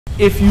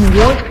If you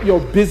want your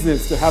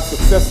business to have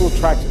successful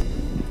traction,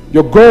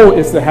 your goal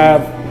is to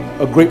have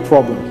a great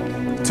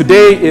problem.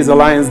 Today is a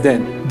Lion's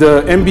Den.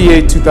 The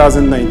MBA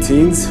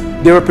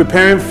 2019s, they were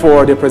preparing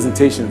for their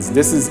presentations.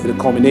 This is the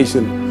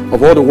culmination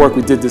of all the work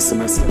we did this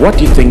semester. What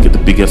do you think the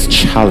biggest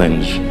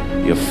challenge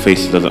you're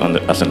faced as an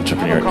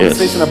entrepreneur is?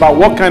 Conversation about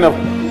what kind of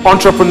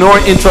entrepreneur,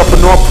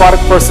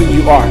 product person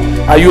you are.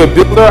 Are you a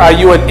builder, are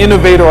you an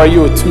innovator, are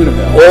you a tuner?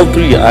 All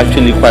three are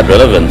actually quite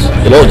relevant.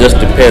 It all just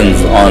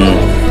depends on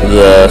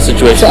the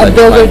situation. So a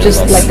builder,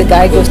 just like the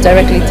guy goes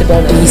directly to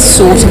building. He's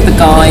sort of the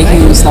guy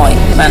who's like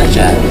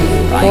manager,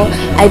 right?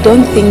 I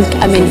don't think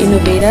I'm an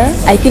innovator.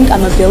 I think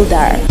I'm a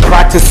builder.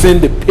 Practicing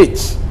the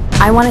pitch.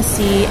 I want to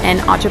see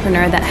an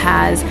entrepreneur that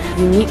has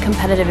unique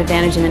competitive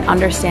advantage and an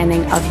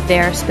understanding of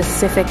their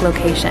specific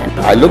location.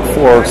 I look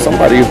for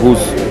somebody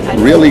who's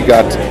really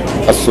got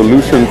a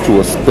solution to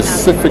a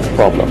specific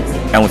problem.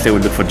 I would say we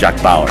look for Jack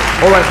Bauer.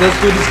 All right, let's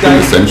do this,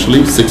 guys.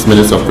 Essentially, 6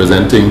 minutes of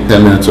presenting,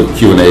 10 minutes of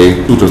Q&A,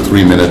 2 to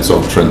 3 minutes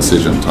of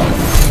transition time.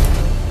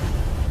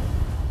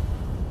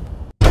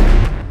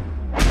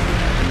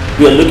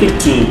 We are looking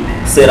to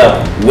set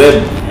up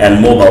web and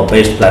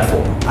mobile-based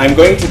platform. I'm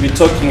going to be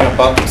talking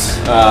about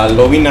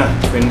Lowina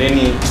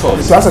Twendeni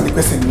Tours. To answer the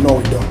question, no,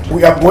 we don't.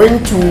 We are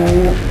going to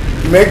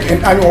make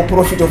an annual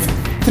profit of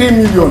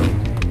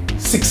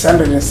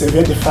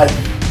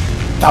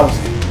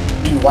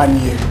 3,675,000 in 1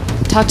 year.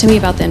 Talk to me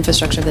about the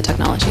infrastructure of the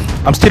technology.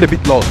 I'm still a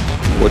bit lost.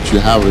 What you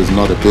have is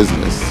not a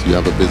business, you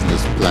have a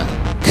business plan.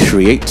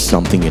 Create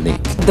something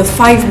unique. The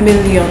 5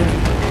 million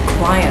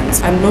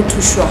clients, I'm not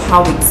too sure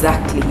how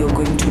exactly you're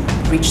going to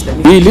reach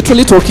them. We're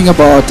literally talking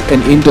about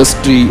an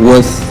industry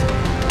worth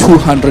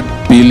 200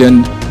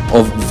 billion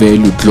of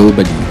value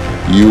globally.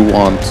 You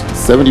want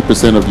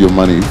 70% of your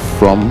money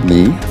from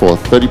me for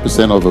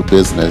 30% of a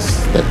business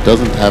that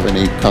doesn't have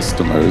any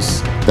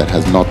customers, that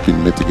has not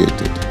been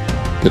mitigated.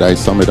 Did I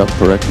sum it up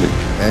correctly?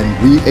 And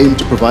we aim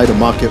to provide a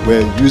market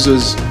where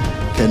users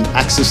can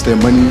access their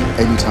money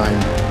anytime,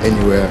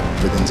 anywhere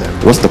within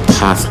Zambia. What's the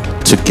path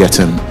to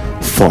getting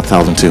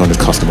 4,200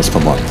 customers per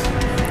month?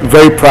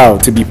 Very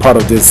proud to be part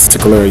of this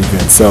particular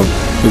event, so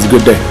it was a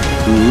good day.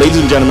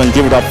 Ladies and gentlemen,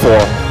 give it up for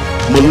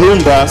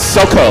Mulumba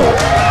Soko.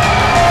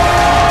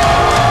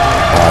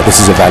 This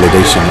is a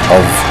validation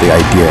of the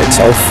idea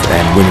itself,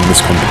 and winning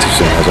this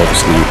competition has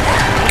obviously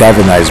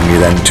galvanized me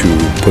then to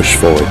push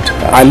forward.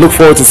 I look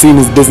forward to seeing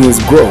this business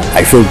grow.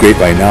 I feel great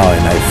right now,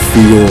 and I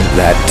feel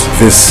that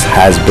this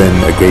has been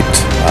a great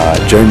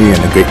journey and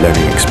a great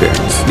learning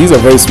experience. These are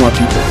very smart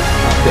people.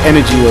 The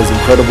energy was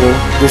incredible.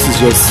 This is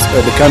just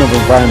the kind of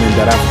environment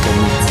that Africa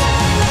needs.